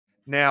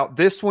Now,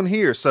 this one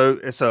here, so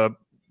it's a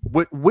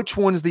which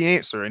one's the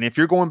answer? And if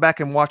you're going back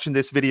and watching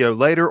this video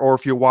later, or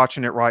if you're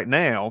watching it right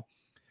now,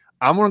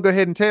 I'm going to go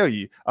ahead and tell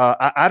you.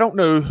 I don't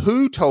know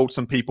who told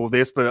some people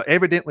this, but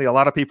evidently a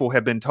lot of people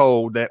have been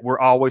told that we're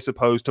always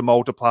supposed to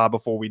multiply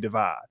before we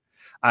divide.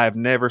 I have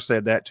never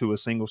said that to a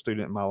single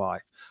student in my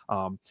life.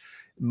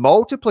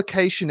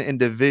 Multiplication and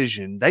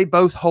division, they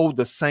both hold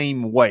the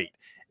same weight.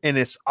 And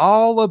it's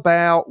all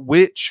about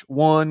which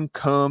one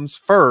comes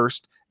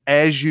first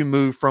as you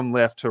move from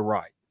left to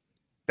right.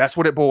 That's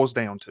what it boils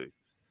down to.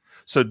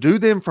 So do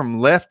them from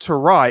left to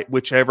right,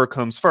 whichever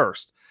comes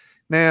first.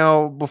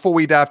 Now, before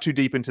we dive too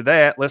deep into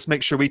that, let's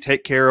make sure we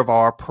take care of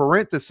our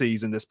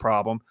parentheses in this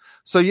problem.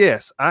 So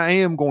yes, I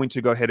am going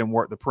to go ahead and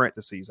work the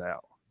parentheses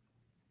out.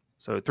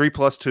 So 3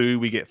 plus 2,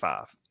 we get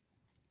 5.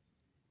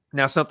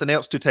 Now, something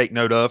else to take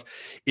note of,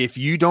 if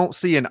you don't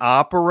see an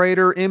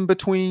operator in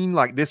between,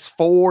 like this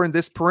 4 and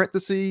this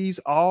parentheses,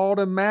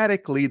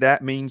 automatically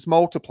that means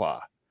multiply.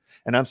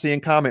 And I'm seeing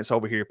comments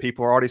over here.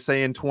 People are already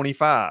saying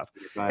 25,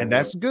 and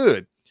that's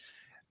good.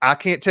 I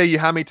can't tell you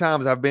how many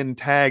times I've been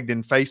tagged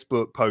in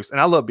Facebook posts,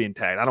 and I love being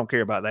tagged. I don't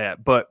care about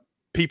that, but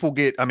people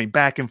get,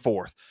 back and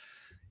forth.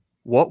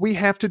 What we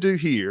have to do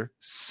here,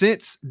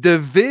 since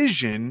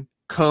division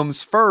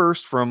comes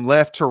first from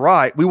left to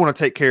right, we want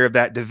to take care of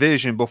that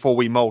division before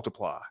we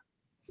multiply.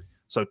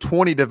 So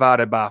 20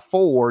 divided by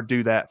 4,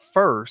 do that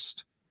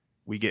first.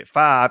 We get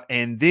 5,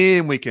 and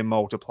then we can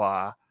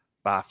multiply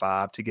by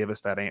 5 to give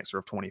us that answer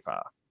of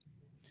 25.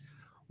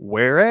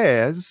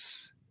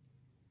 Whereas,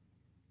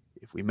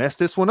 if we mess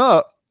this one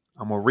up,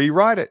 I'm going to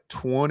rewrite it.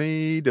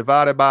 20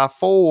 divided by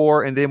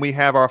 4, and then we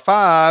have our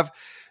 5.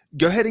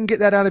 Go ahead and get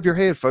that out of your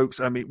head,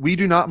 folks. We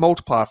do not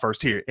multiply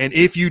first here. And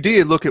if you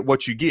did, look at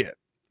what you get.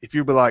 If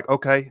you'd be like,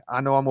 okay,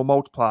 I know I'm going to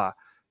multiply.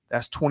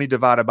 That's 20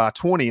 divided by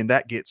 20, and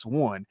that gets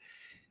 1.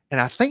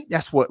 And I think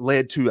that's what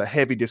led to a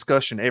heavy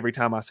discussion every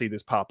time I see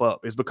this pop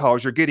up, is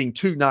because you're getting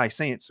 2 nice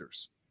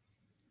answers.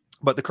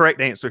 But the correct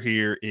answer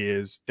here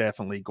is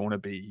definitely going to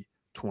be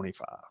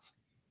 25.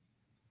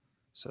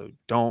 So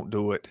don't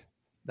do it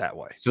that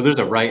way. So there's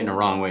a right and a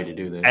wrong way to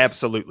do this.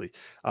 Absolutely.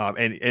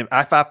 And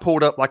if I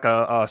pulled up like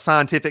a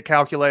scientific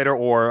calculator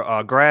or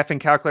a graphing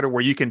calculator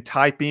where you can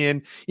type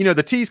in,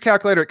 the TEAS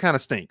calculator, it kind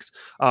of stinks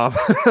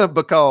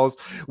because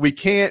we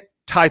can't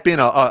type in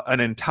an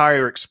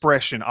entire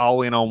expression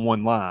all in on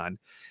one line.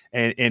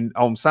 And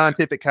on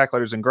scientific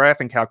calculators and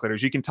graphing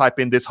calculators, you can type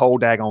in this whole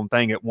daggone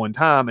thing at one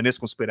time, and it's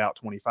going to spit out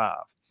 25.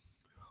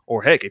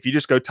 Or heck, if you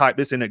just go type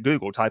this in at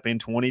Google, type in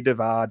 20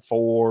 divide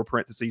 4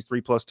 parentheses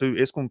 3 plus 2,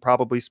 it's going to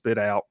probably spit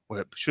out,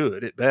 well, it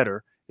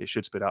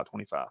should spit out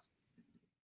 25.